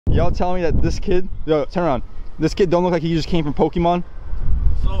Y'all telling me that this kid, yo, turn around. This kid don't look like he just came from Pokemon?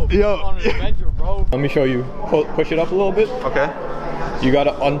 So, yo. On an adventure, bro. Let me show you. Push it up a little bit. Okay. You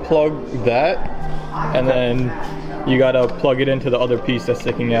gotta unplug that, and then you gotta plug it into the other piece that's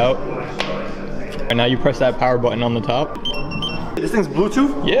sticking out. And now you press that power button on the top. This thing's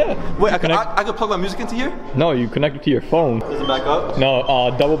Bluetooth? Yeah. Wait, I could plug my music into here? No, you connect it to your phone. Does it back up? No,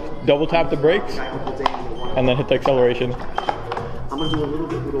 double tap the brakes, and then hit the acceleration.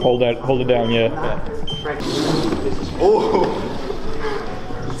 Hold it down, yeah. Oh,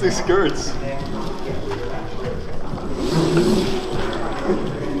 this thing skirts.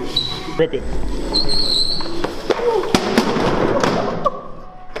 Rip it.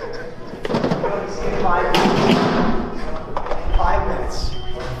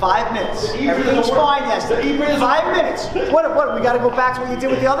 Five minutes. Everything was fine yesterday. 5 minutes. What? We got to go back to what you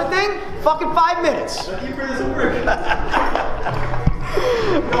did with the other thing? Fucking 5 minutes.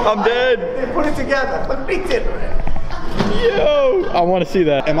 I'm dead. They put it together. Look what he did. Yo, I want to see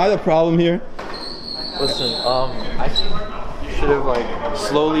that. Am I the problem here? Listen, I think you should have like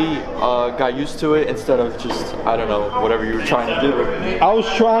slowly got used to it instead of just, I don't know, whatever you were trying to do. I was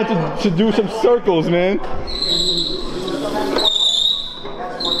trying to do some circles, man.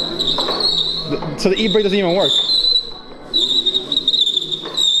 So the e-brake doesn't even work.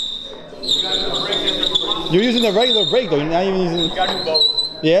 You're using the regular brake though, you're not even using... You gotta do both.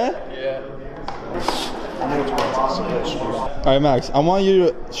 Yeah? Yeah. Alright Max, I want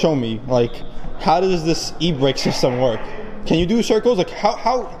you to show me, like, how does this e-brake system work? Can you do circles? Like,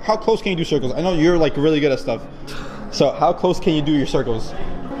 how close can you do circles? I know you're like really good at stuff. So how close can you do your circles?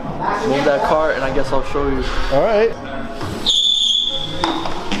 Move that cart and I guess I'll show you. Alright.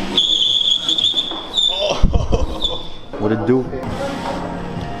 What'd it do?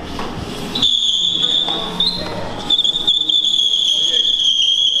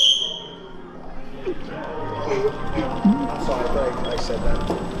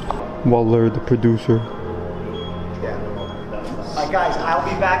 Waller, the producer. Yeah. Guys, I'll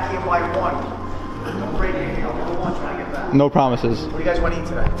be back here by 1. Don't break anything. I'll go lunch when I get back. No promises. What do you guys want to eat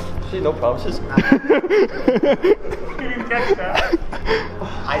today? See, no promises. You didn't catch that.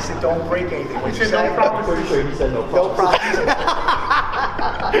 I said don't break anything. What you said? No promises. Sure he said no promises. No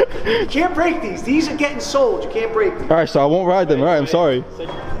promises. You can't break these. These are getting sold. You can't break these. Alright, so I won't ride them. Alright, I'm sorry.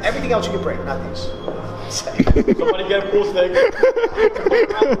 Everything else you can break, not these. Somebody get a pool stick.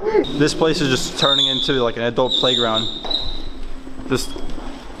 This place is just turning into like an adult playground. Just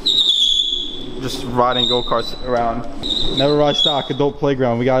riding go-karts around. Never ride stock, adult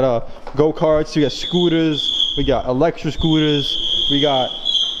playground. We got go-karts, we got scooters, we got electric scooters, we got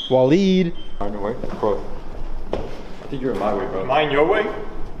Waleed. On your way? Bro. I think you're in my way, bro. Mine your way?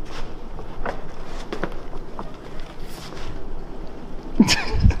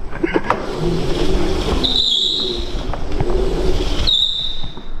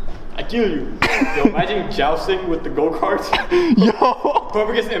 I kill you. Yo, imagine jousting with the go-karts. Yo!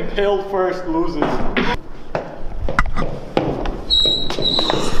 Whoever gets impaled first loses. I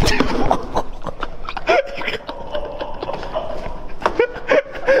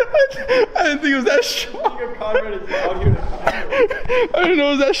didn't think it was that strong. Konrad is out here. I didn't know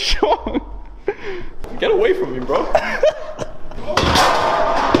it was that strong. Get away from me, bro.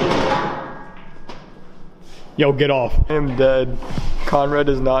 Yo, get off. I am dead. Konrad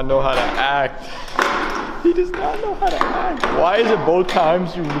does not know how to act. He does not know how to act. Why is it both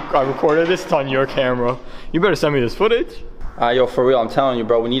times I recorded this, it's on your camera? You better send me this footage. Yo, for real, I'm telling you,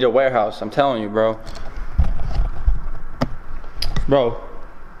 bro. We need a warehouse. I'm telling you, bro. Bro,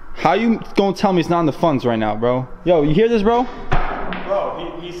 how you gonna tell me it's not in the funds right now, bro? Yo, you hear this, bro?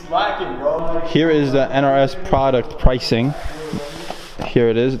 Bro, he's slacking, bro. Here is the NRS product pricing. Here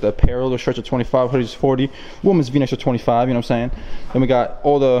it is. The apparel, the shirts are 25, hoodies 40, women's V-necks are 25, you know what I'm saying? Then we got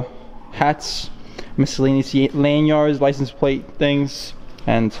all the hats, miscellaneous lanyards, license plate things,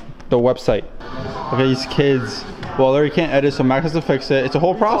 and the website. Look at these kids. Well, Larry can't edit, so Max has to fix it. It's a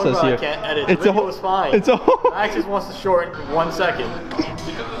whole process here. I can't edit. It's the video is fine. It's a whole. Max just wants to shorten 1 second.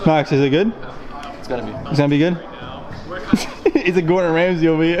 Max, is it good? It's gonna be. It's gonna be good? He's a Gordon Ramsay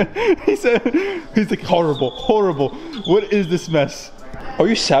over here. He's like, horrible, horrible. What is this mess? Are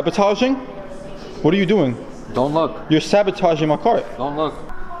you sabotaging? What are you doing? Don't look. You're sabotaging my cart. Don't look.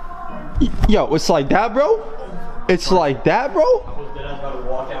 Yo, it's like that, bro? It's like that, bro?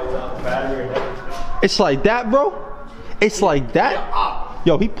 It's like that, bro? It's like that?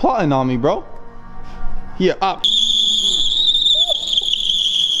 Yo, he plotting on me, bro. Yeah, up.